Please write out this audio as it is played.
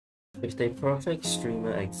If a perfect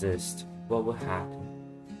streamer exists, what will happen?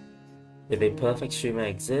 If a perfect streamer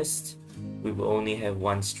exists, we will only have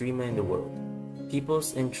one streamer in the world.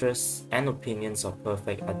 People's interests and opinions of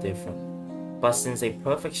perfect are different. But since a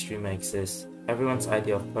perfect streamer exists, everyone's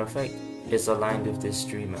idea of perfect is aligned with this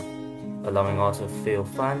streamer, allowing all to feel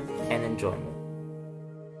fun and enjoyment.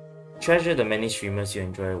 Treasure the many streamers you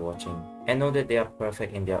enjoy watching, and know that they are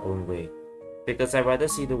perfect in their own way. Because I'd rather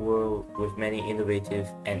see the world with many innovative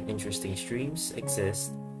and interesting streams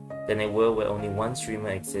exist than a world where only one streamer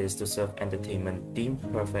exists to serve entertainment deemed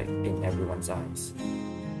perfect in everyone's eyes.